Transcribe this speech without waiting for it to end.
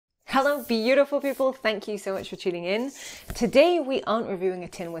Hello beautiful people, thank you so much for tuning in. Today we aren't reviewing a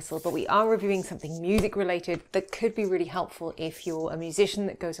tin whistle, but we are reviewing something music related that could be really helpful if you're a musician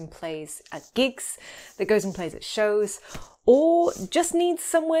that goes and plays at gigs, that goes and plays at shows, or just needs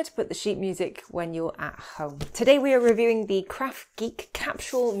somewhere to put the sheet music when you're at home. Today we are reviewing the KraftGeek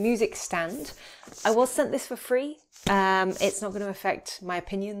Capsule Music Stand. I was sent this for free. It's not going to affect my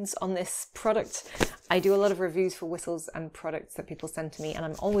opinions on this product. I do a lot of reviews for whistles and products that people send to me, and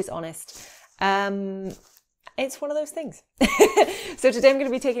I'm always honest. It's one of those things. So today I'm going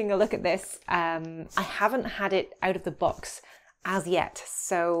to be taking a look at this. I haven't had it out of the box as yet,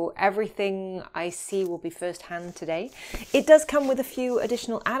 so everything I see will be first hand today. It does come with a few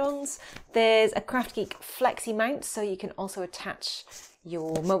additional add-ons. There's a KraftGeek Flexi mount, so you can also attach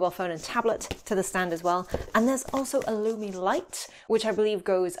your mobile phone and tablet to the stand as well. And there's also a Lumi light, which I believe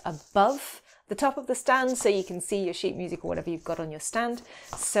goes above the top of the stand so you can see your sheet music or whatever you've got on your stand.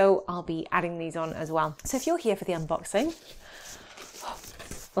 So I'll be adding these on as well. So if you're here for the unboxing,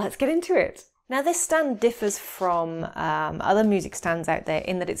 let's get into it. Now this stand differs from other music stands out there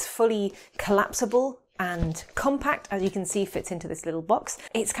in that it's fully collapsible and compact. As you can see, fits into this little box.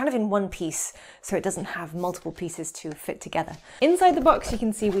 It's kind of in one piece, so it doesn't have multiple pieces to fit together. Inside the box, you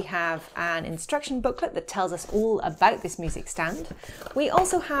can see we have an instruction booklet that tells us all about this music stand. We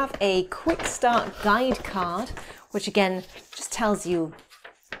also have a quick start guide card, which again, just tells you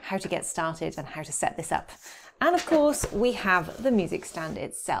how to get started and how to set this up. And of course, we have the music stand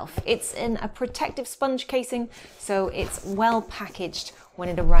itself. It's in a protective sponge casing, so it's well packaged when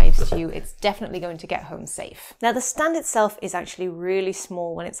it arrives to you. It's definitely going to get home safe. Now, the stand itself is actually really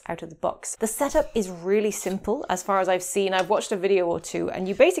small when it's out of the box. The setup is really simple as far as I've seen. I've watched a video or two, and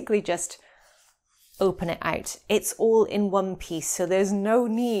you basically just open it out. It's all in one piece, so there's no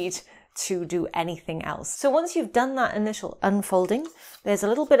need to do anything else. So once you've done that initial unfolding, there's a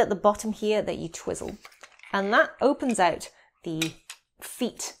little bit at the bottom here that you twizzle. And that opens out the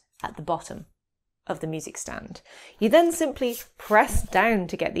feet at the bottom of the music stand. You then simply press down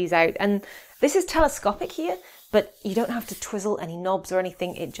to get these out. And this is telescopic here, but you don't have to twizzle any knobs or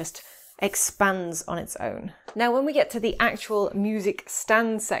anything. It just expands on its own. Now, when we get to the actual music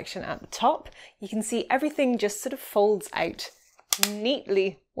stand section at the top, you can see everything just sort of folds out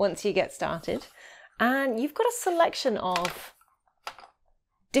neatly once you get started. And you've got a selection of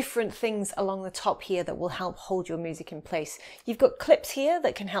different things along the top here that will help hold your music in place. You've got clips here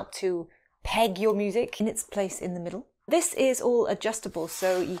that can help to peg your music in its place in the middle. This is all adjustable,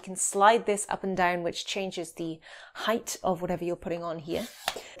 so you can slide this up and down, which changes the height of whatever you're putting on here.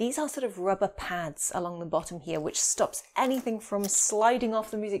 These are sort of rubber pads along the bottom here, which stops anything from sliding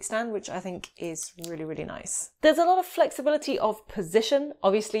off the music stand, which I think is really, really nice. There's a lot of flexibility of position.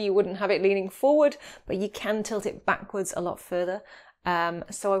 Obviously, you wouldn't have it leaning forward, but you can tilt it backwards a lot further.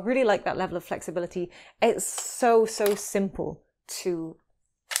 So I really like that level of flexibility. It's so simple to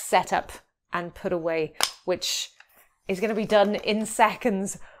set up and put away, which is going to be done in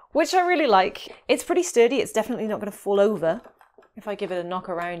seconds, which I really like. It's pretty sturdy. It's definitely not going to fall over. If I give it a knock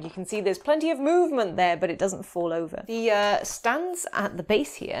around, you can see there's plenty of movement there, but it doesn't fall over. The stands at the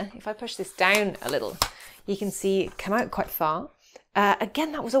base here, if I push this down a little, you can see it come out quite far.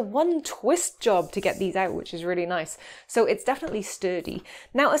 Again, that was a one twist job to get these out, which is really nice. So it's definitely sturdy.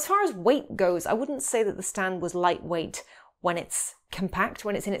 Now, as far as weight goes, I wouldn't say that the stand was lightweight when it's compact,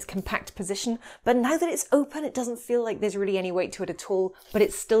 when it's in its compact position. But now that it's open, it doesn't feel like there's really any weight to it at all, but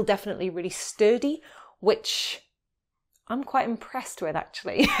it's still definitely really sturdy, which I'm quite impressed with,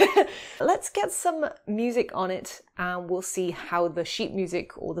 actually. Let's get some music on it and we'll see how the sheet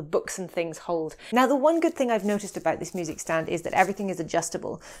music or the books and things hold. Now, the one good thing I've noticed about this music stand is that everything is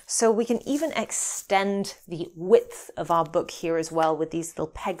adjustable. So we can even extend the width of our book here as well with these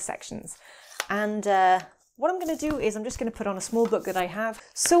little peg sections. And what I'm going to do is I'm just going to put on a small book that I have.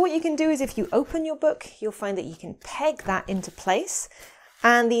 So what you can do is if you open your book, you'll find that you can peg that into place.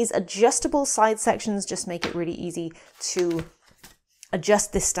 And these adjustable side sections just make it really easy to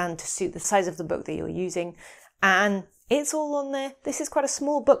adjust this stand to suit the size of the book that you're using. And it's all on there. This is quite a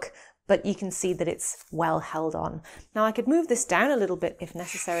small book, but you can see that it's well held on. Now I could move this down a little bit if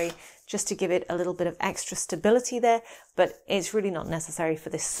necessary, just to give it a little bit of extra stability there, but it's really not necessary for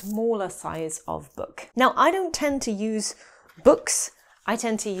this smaller size of book. Now I don't tend to use books. I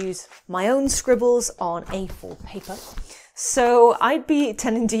tend to use my own scribbles on A4 paper. So I'd be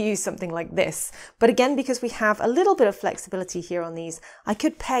tending to use something like this. But again, because we have a little bit of flexibility here on these, I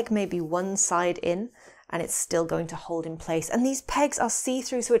could peg maybe one side in and it's still going to hold in place. And these pegs are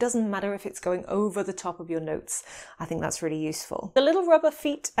see-through, so it doesn't matter if it's going over the top of your notes. I think that's really useful. The little rubber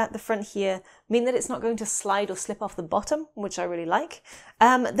feet at the front here mean that it's not going to slide or slip off the bottom, which I really like.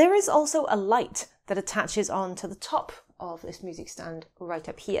 There is also a light that attaches on to the top of this music stand right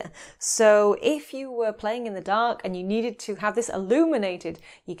up here. So if you were playing in the dark and you needed to have this illuminated,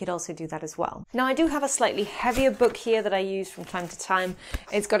 you could also do that as well. Now I do have a slightly heavier book here that I use from time to time.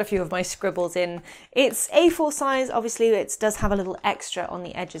 It's got a few of my scribbles in. It's A4 size, obviously it does have a little extra on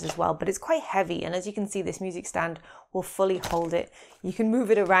the edges as well, but it's quite heavy, and as you can see, this music stand will fully hold it. You can move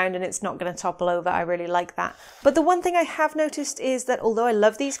it around and it's not going to topple over. I really like that. But the one thing I have noticed is that although I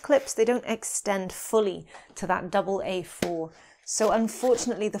love these clips, they don't extend fully to that double A4. So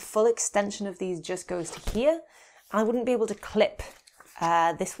unfortunately, the full extension of these just goes to here. I wouldn't be able to clip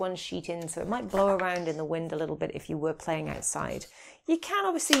this one sheet in, so it might blow around in the wind a little bit if you were playing outside. You can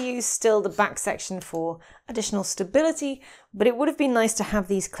obviously use still the back section for additional stability, but it would have been nice to have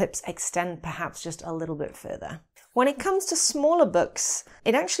these clips extend perhaps just a little bit further. When it comes to smaller books,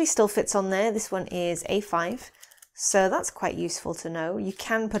 it actually still fits on there. This one is A5, so that's quite useful to know. You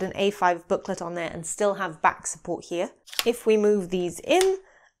can put an A5 booklet on there and still have back support here. If we move these in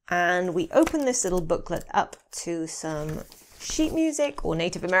and we open this little booklet up to some sheet music or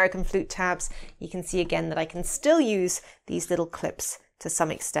Native American flute tabs, you can see again that I can still use these little clips to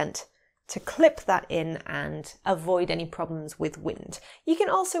some extent to clip that in and avoid any problems with wind. You can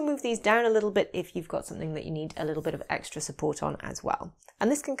also move these down a little bit if you've got something that you need a little bit of extra support on as well. And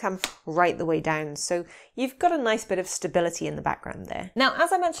this can come right the way down, so you've got a nice bit of stability in the background there. Now,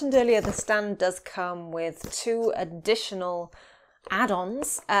 as I mentioned earlier, the stand does come with two additional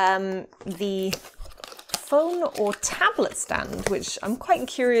add-ons. The phone or tablet stand, which I'm quite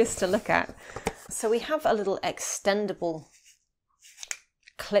curious to look at. So we have a little extendable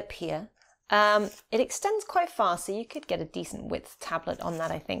clip here. It extends quite far, so you could get a decent width tablet on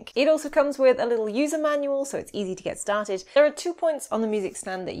that, I think. It also comes with a little user manual, so it's easy to get started. There are 2 points on the music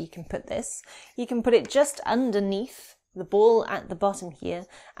stand that you can put this. You can put it just underneath the ball at the bottom here,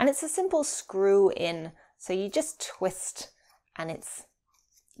 and it's a simple screw in. So you just twist and it's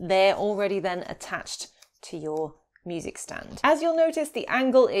there already then attached to your music stand. As you'll notice, the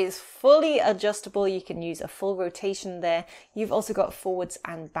angle is fully adjustable. You can use a full rotation there. You've also got forwards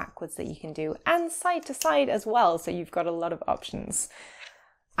and backwards that you can do, and side to side as well, so you've got a lot of options.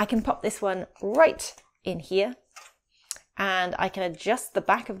 I can pop this one right in here, and I can adjust the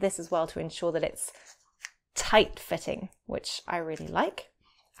back of this as well to ensure that it's tight fitting, which I really like.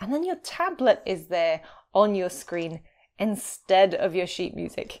 And then your tablet is there on your screen instead of your sheet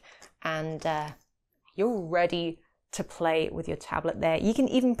music, and you're ready to play with your tablet there. You can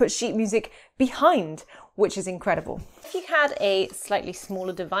even put sheet music behind, which is incredible. If you had a slightly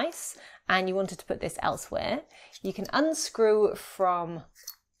smaller device and you wanted to put this elsewhere, you can unscrew from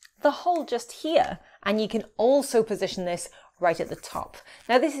the hole just here, and you can also position this right at the top.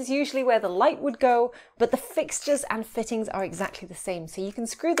 Now this is usually where the light would go, but the fixtures and fittings are exactly the same. So you can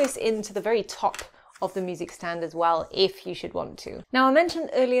screw this into the very top of the music stand as well, if you should want to. Now, I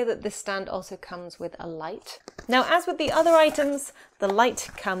mentioned earlier that this stand also comes with a light. Now, as with the other items, the light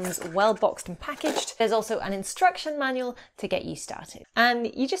comes well boxed and packaged. There's also an instruction manual to get you started.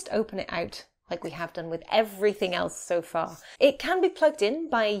 And you just open it out like we have done with everything else so far. It can be plugged in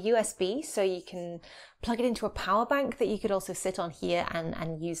by USB, so you can plug it into a power bank that you could also sit on here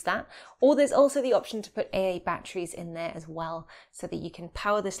and use that. Or there's also the option to put AA batteries in there as well, so that you can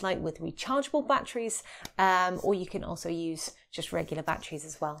power this light with rechargeable batteries, or you can also use just regular batteries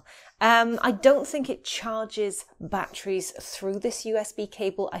as well. I don't think it charges batteries through this USB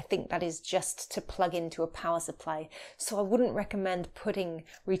cable. I think that is just to plug into a power supply. So I wouldn't recommend putting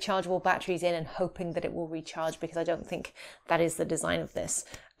rechargeable batteries in and hoping that it will recharge, because I don't think that is the design of this.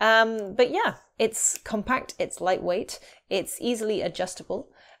 But yeah, it's compact, it's lightweight, it's easily adjustable.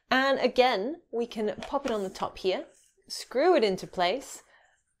 And again, we can pop it on the top here, screw it into place,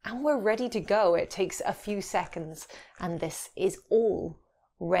 and we're ready to go. It takes a few seconds, and this is all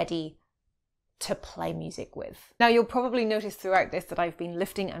ready to play music with. Now, you'll probably notice throughout this that I've been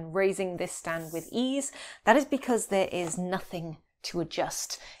lifting and raising this stand with ease. That is because there is nothing to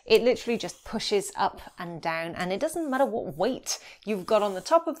adjust. It literally just pushes up and down, and it doesn't matter what weight you've got on the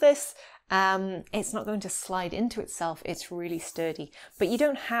top of this. It's not going to slide into itself. It's really sturdy, but you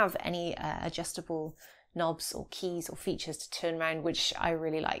don't have any adjustable knobs or keys or features to turn around, which I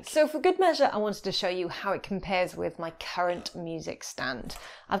really like. So for good measure, I wanted to show you how it compares with my current music stand.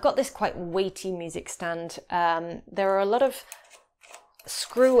 I've got this quite weighty music stand. There are a lot of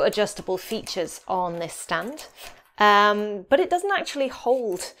screw adjustable features on this stand, but it doesn't actually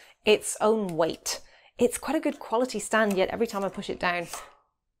hold its own weight. It's quite a good quality stand, yet every time I push it down,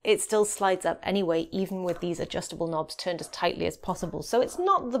 it still slides up anyway, even with these adjustable knobs turned as tightly as possible. So it's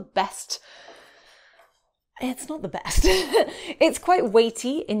not the best. It's not the best. It's quite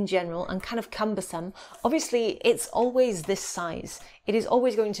weighty in general and kind of cumbersome. Obviously, it's always this size. It is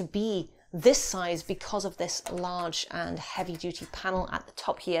always going to be this size because of this large and heavy duty panel at the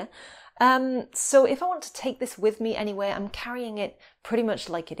top here. So if I want to take this with me anywhere, I'm carrying it pretty much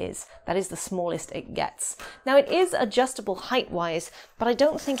like it is. That is the smallest it gets. Now it is adjustable height-wise, but I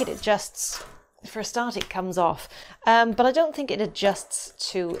don't think it adjusts. For a start, it comes off, but I don't think it adjusts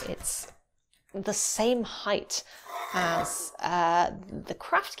to the same height as the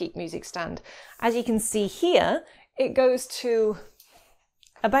KraftGeek music stand. As you can see here, it goes to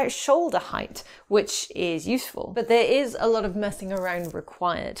about shoulder height, which is useful, but there is a lot of messing around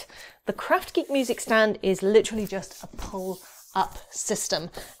required. The KraftGeek music stand is literally just a pull-up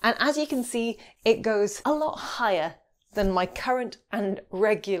system, and as you can see, it goes a lot higher than my current and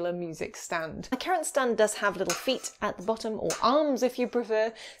regular music stand. My current stand does have little feet at the bottom, or arms if you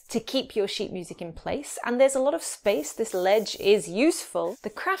prefer, to keep your sheet music in place, and there's a lot of space. This ledge is useful. The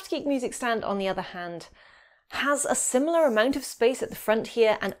KraftGeek music stand, on the other hand, has a similar amount of space at the front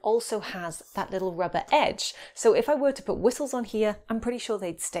here and also has that little rubber edge. So if I were to put whistles on here, I'm pretty sure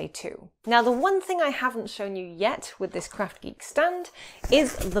they'd stay too. Now, the one thing I haven't shown you yet with this KraftGeek stand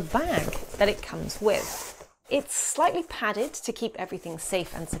is the bag that it comes with. It's slightly padded to keep everything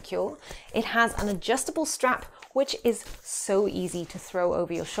safe and secure. It has an adjustable strap, which is so easy to throw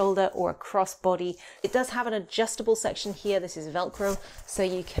over your shoulder or across body. It does have an adjustable section here. This is Velcro, so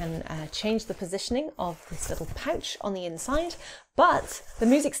you can change the positioning of this little pouch on the inside, but the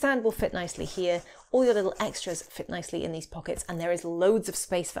music stand will fit nicely here. All your little extras fit nicely in these pockets, and there is loads of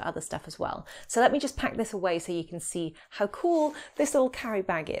space for other stuff as well. So let me just pack this away so you can see how cool this little carry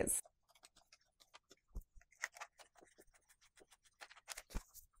bag is.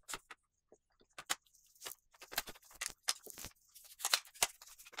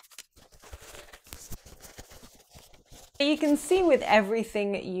 You can see with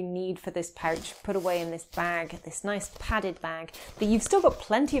everything you need for this pouch put away in this bag, this nice padded bag, that you've still got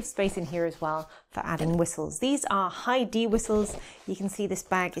plenty of space in here as well for adding whistles. These are high D whistles. You can see this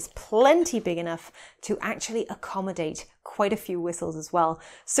bag is plenty big enough to actually accommodate quite a few whistles as well.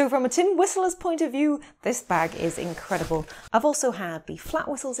 So from a tin whistler's point of view, this bag is incredible. I've also had B flat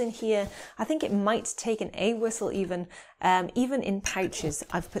whistles in here. I think it might take an A whistle even in pouches.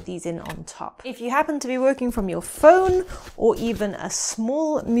 I've put these in on top. If you happen to be working from your phone or even a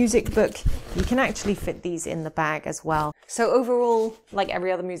small music book, you can actually fit these in the bag as well. So overall, like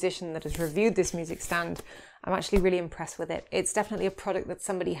every other musician that has reviewed this music stand, I'm actually really impressed with it. It's definitely a product that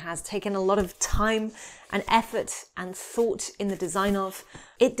somebody has taken a lot of time and effort and thought in the design of.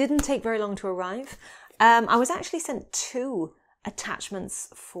 It didn't take very long to arrive. I was actually sent 2 attachments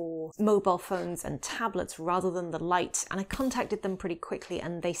for mobile phones and tablets rather than the light, and I contacted them pretty quickly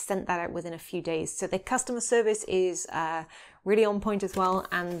and they sent that out within a few days. So their customer service is really on point as well,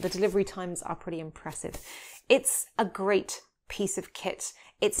 and the delivery times are pretty impressive. It's a great piece of kit.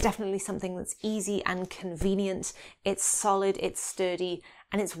 It's definitely something that's easy and convenient. It's solid, it's sturdy,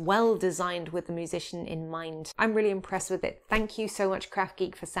 and it's well designed with the musician in mind. I'm really impressed with it. Thank you so much,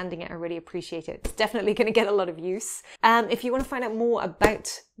 KraftGeek, for sending it. I really appreciate it. It's definitely going to get a lot of use. If you want to find out more about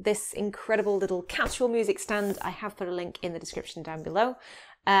this incredible little capsule music stand, I have put a link in the description down below.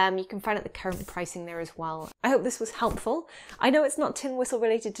 You can find out the current pricing there as well. I hope this was helpful. I know it's not tin whistle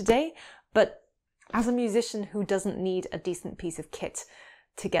related today, but as a musician who doesn't need a decent piece of kit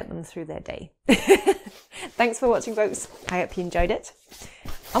to get them through their day. Thanks for watching, folks. I hope you enjoyed it.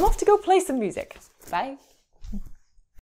 I'm off to go play some music. Bye.